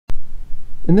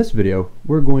In this video,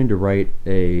 we're going to write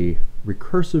a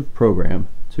recursive program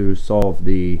to solve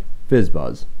the Fizz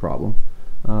Buzz problem.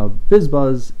 Fizz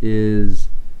Buzz is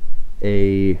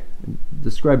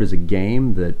described as a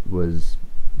game that was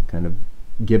kind of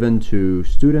given to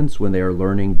students when they are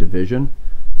learning division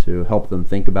to help them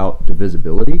think about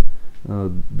divisibility.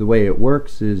 The way it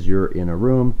works is you're in a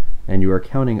room and you are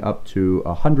counting up to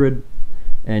 100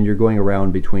 and you're going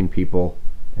around between people,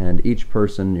 and each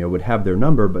person would have their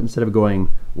number, but instead of going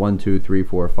 1, 2, 3,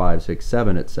 4, 5, 6,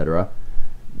 7, etc.,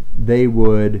 they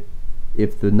would,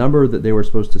 if the number that they were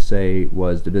supposed to say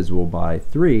was divisible by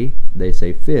 3, they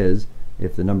say fizz.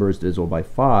 If the number is divisible by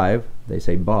 5, they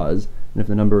say buzz. And if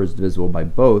the number is divisible by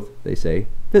both, they say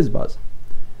fizz buzz.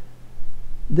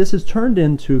 This has turned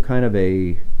into kind of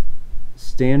a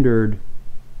standard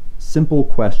simple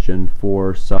question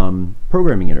for some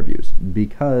programming interviews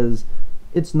because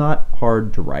it's not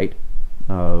hard to write,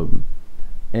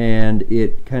 and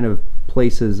it kind of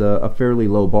places a fairly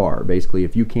low bar. Basically,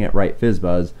 if you can't write Fizz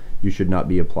Buzz, you should not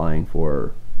be applying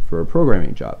for a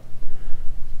programming job.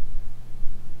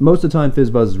 Most of the time, Fizz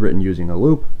Buzz is written using a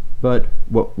loop, but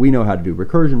we know how to do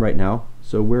recursion right now,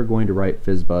 so we're going to write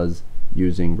Fizz Buzz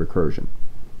using recursion.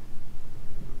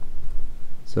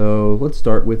 So let's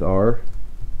start with our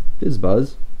Fizz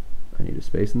Buzz. I need a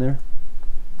space in there.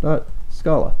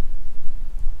 Scala.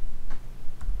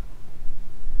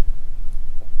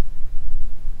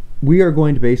 We are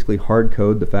going to basically hard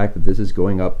code the fact that this is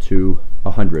going up to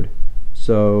 100.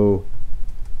 So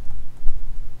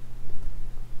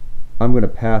I'm going to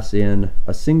pass in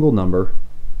a single number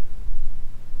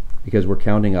because we're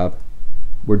counting up.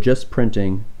 We're just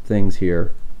printing things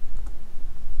here,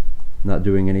 not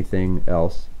doing anything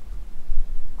else.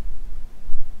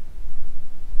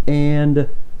 And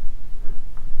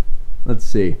let's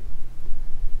see.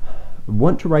 I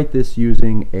want to write this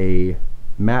using a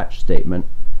match statement.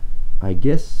 I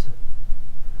guess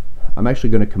I'm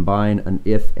actually going to combine an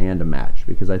if and a match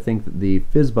because I think that the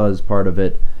Fizz Buzz part of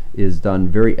it is done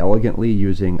very elegantly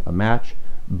using a match,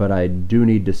 but I do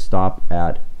need to stop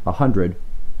at 100.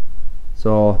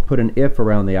 So I'll put an if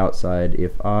around the outside.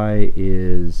 If I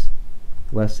is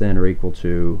less than or equal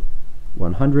to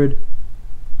 100,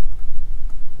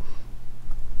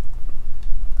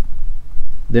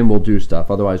 then we'll do stuff,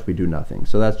 otherwise we do nothing.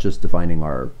 So that's just defining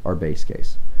our base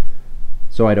case.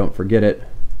 So I don't forget it,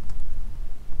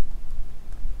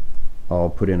 I'll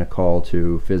put in a call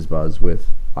to Fizz Buzz with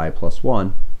I plus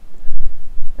 1.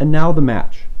 And now the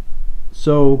match.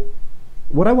 So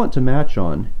what I want to match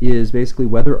on is basically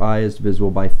whether I is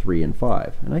divisible by 3 and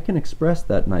 5. And I can express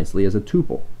that nicely as a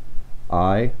tuple.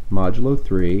 I modulo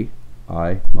 3,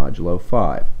 I modulo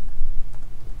 5.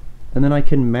 And then I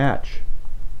can match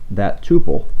that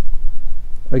tuple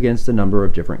against a number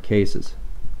of different cases.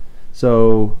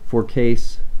 So for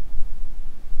case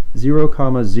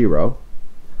 0, 0,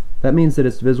 that means that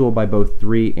it's divisible by both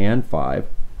 3 and 5.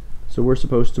 So we're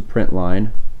supposed to print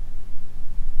line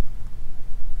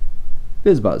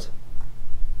Fizz Buzz.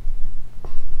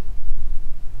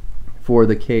 For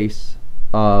the case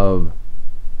of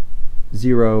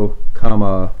 0,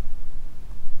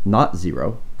 not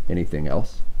 0, anything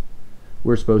else,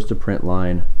 we're supposed to print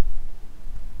line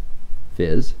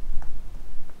fizz.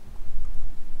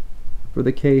 For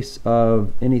the case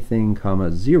of anything,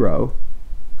 0,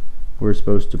 we're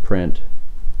supposed to print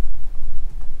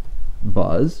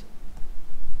buzz.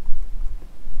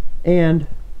 And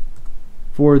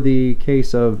for the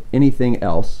case of anything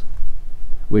else,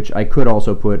 which I could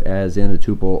also put as in a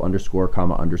tuple underscore,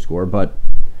 underscore, but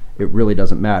it really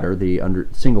doesn't matter. The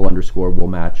single underscore will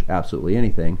match absolutely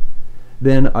anything.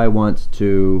 Then I want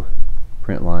to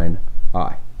print line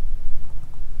I.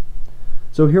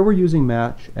 So here we're using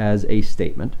match as a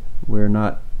statement. We're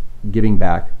not giving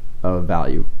back a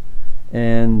value.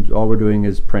 And all we're doing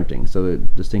is printing, so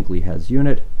it distinctly has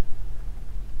unit.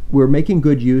 We're making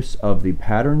good use of the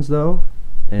patterns, though,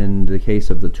 in the case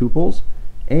of the tuples.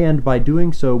 And by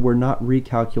doing so, we're not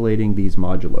recalculating these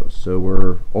modulos. So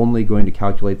we're only going to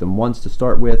calculate them once to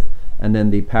start with, and then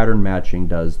the pattern matching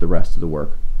does the rest of the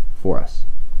work for us.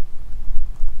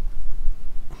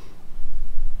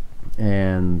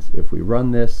 And if we run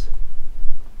this,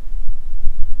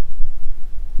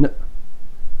 no,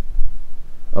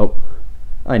 oh,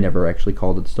 I never actually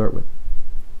called it to start with.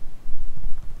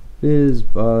 Fizz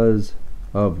Buzz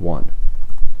of 1.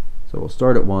 So we'll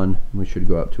start at 1, and we should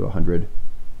go up to 100.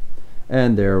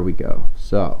 And there we go.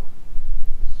 So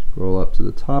scroll up to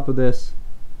the top of this.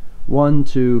 1,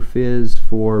 2, fizz,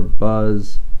 4,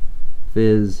 buzz,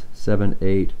 fizz, 7,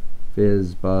 8,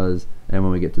 Fizz Buzz, and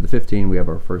when we get to the 15, we have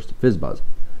our first Fizz Buzz.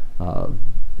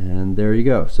 And there you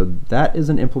go. So that is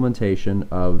an implementation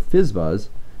of Fizz Buzz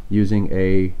using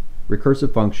a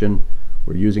recursive function.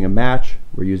 We're using a match.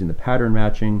 We're using the pattern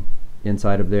matching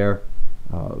inside of there.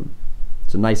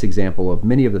 It's a nice example of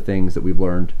many of the things that we've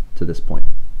learned to this point.